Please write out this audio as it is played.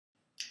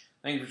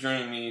Thank you for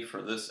joining me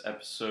for this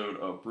episode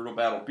of Brutal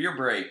Battle Beer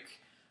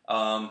Break.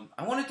 I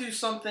want to do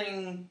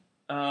something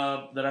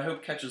that I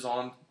hope catches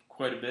on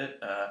quite a bit.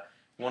 I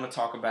want to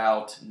talk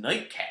about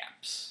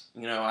nightcaps.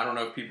 You know, I don't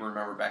know if people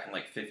remember back in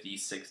like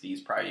 50s,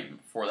 60s, probably even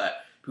before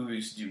that, people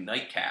used to do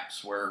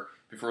nightcaps where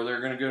before they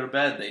were going to go to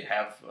bed, they'd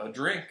have a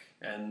drink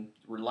and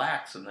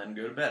relax and then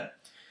go to bed.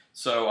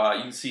 So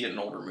you can see it in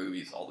older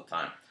movies all the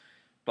time.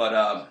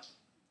 But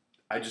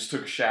I just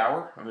took a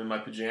shower. I'm in my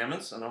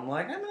pajamas, and I'm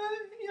like,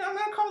 I'm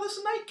gonna call this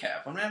a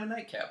nightcap. I'm gonna have a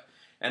nightcap,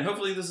 and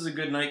hopefully this is a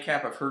good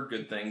nightcap. I've heard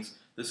good things.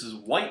 This is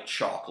white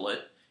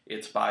chocolate.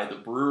 It's by the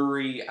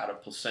Bruery out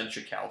of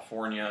Placentia,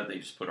 California. They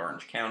just put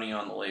Orange County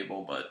on the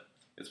label, but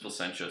it's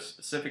Placentia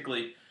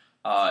specifically.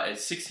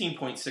 It's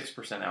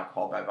 16.6%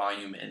 alcohol by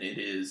volume, and it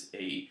is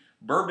a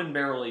bourbon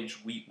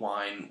barrel-aged wheat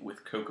wine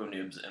with cocoa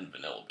nibs and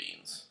vanilla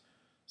beans.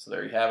 So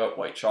there you have it,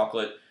 white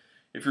chocolate.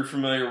 If you're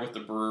familiar with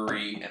the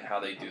Bruery and how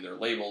they do their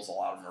labels, a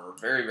lot of them are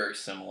very, very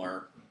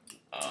similar.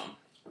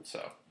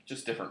 So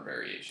just different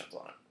variations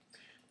on it.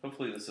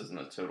 Hopefully this isn't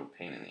a total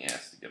pain in the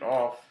ass to get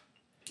off.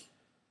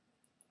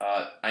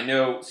 I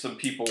know some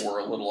people were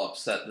a little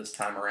upset this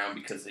time around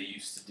because they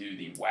used to do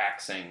the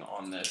waxing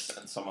on this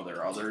and some of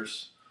their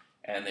others,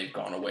 and they've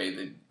gone away.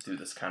 They do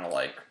this kind of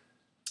like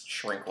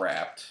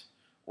shrink-wrapped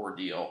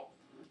ordeal.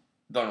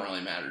 Doesn't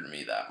really matter to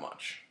me that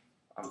much.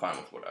 I'm fine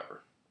with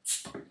whatever.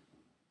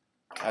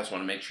 I just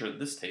want to make sure that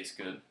this tastes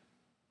good.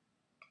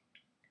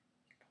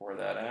 Pour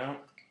that out.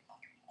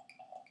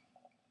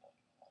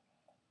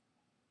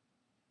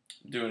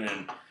 I'm doing it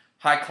in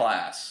high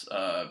class.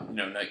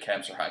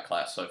 Nightcaps are high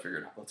class, so I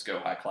figured let's go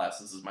high class.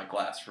 This is my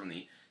glass from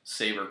the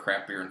Savor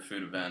Craft Beer and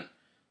Food event.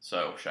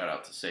 So shout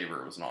out to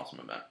Savor. It was an awesome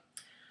event.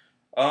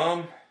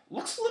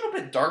 Looks a little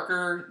bit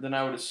darker than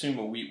I would assume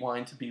a wheat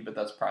wine to be, but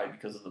that's probably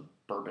because of the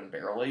bourbon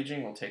barrel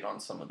aging. We'll take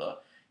on some of the,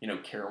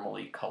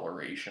 caramelly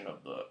coloration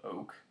of the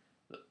oak.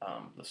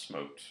 The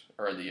smoked,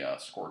 or the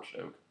scorched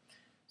oak.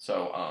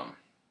 So, a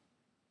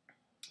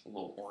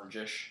little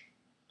orangish.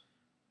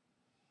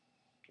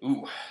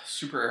 Ooh,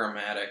 super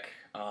aromatic.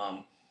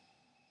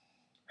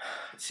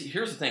 See,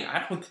 here's the thing.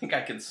 I don't think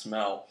I can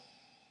smell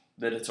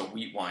that it's a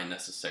wheat wine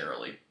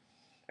necessarily.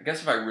 I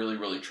guess if I really,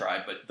 really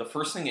try, but the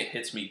first thing that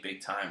hits me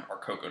big time are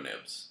cocoa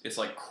nibs. It's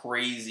like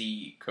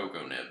crazy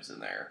cocoa nibs in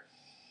there.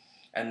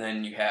 And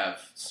then you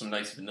have some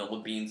nice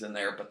vanilla beans in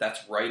there, but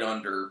that's right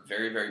under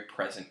very, very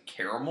present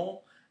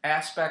caramel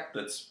aspect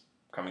that's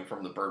coming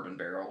from the bourbon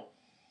barrel.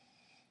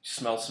 You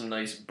smell some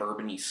nice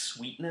bourbony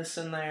sweetness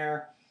in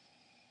there.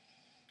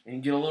 And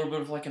you get a little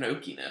bit of like an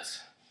oakiness.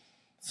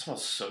 It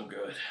smells so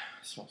good.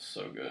 It smells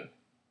so good.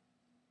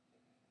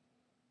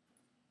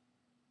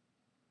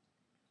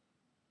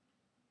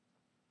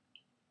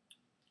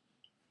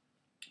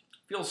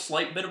 Feel a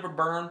slight bit of a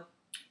burn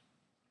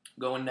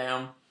going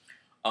down.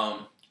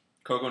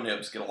 Cocoa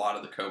nibs get a lot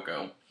of the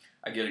cocoa.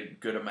 I get a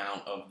good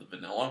amount of the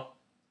vanilla.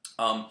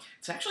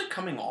 It's actually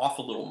coming off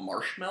a little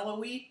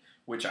marshmallowy,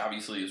 which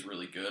obviously is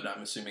really good.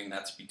 I'm assuming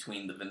that's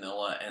between the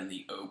vanilla and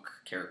the oak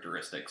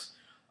characteristics.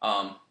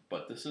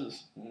 But this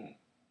is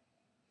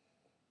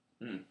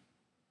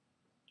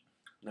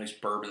nice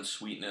bourbon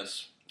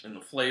sweetness in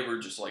the flavor,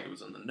 just like it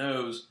was in the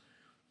nose.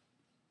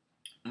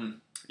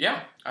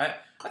 Yeah, I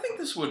think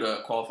this would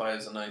qualify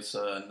as a nice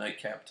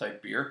nightcap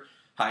type beer.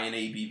 High in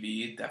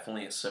ABV,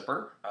 definitely a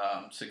sipper,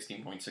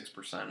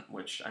 16.6%,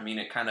 which, I mean,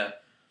 it kind of,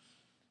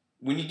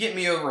 when you get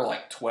me over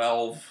like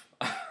 12,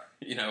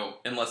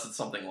 unless it's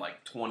something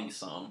like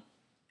 20-some,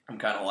 I'm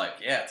kind of like,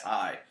 yeah, it's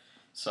high.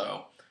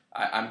 So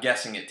I'm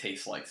guessing it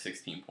tastes like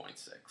 16.6,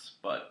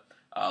 but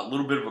a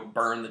little bit of a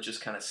burn that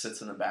just kind of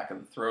sits in the back of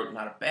the throat.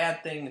 Not a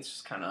bad thing. It's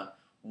just kind of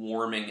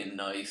warming and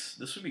nice.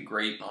 This would be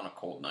great on a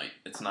cold night.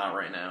 It's not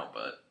right now,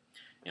 but,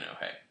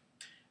 hey.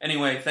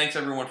 Anyway, thanks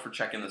everyone for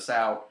checking this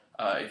out.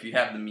 If you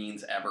have the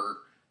means ever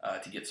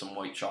to get some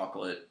white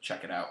chocolate,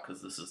 check it out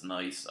because this is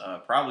nice.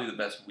 Probably the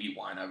best wheat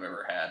wine I've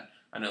ever had.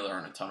 I know there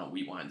aren't a ton of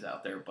wheat wines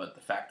out there, but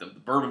the fact of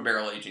the bourbon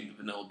barrel aging, the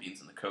vanilla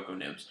beans, and the cocoa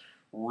nibs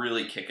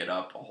really kick it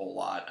up a whole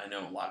lot. I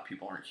know a lot of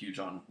people aren't huge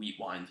on wheat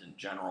wines in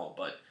general,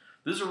 but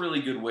this is a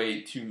really good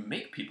way to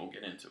make people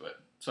get into it.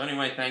 So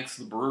anyway, thanks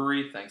to the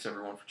Bruery. Thanks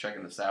everyone for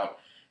checking this out.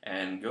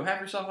 And go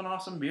have yourself an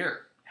awesome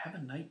beer. Have a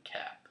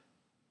nightcap.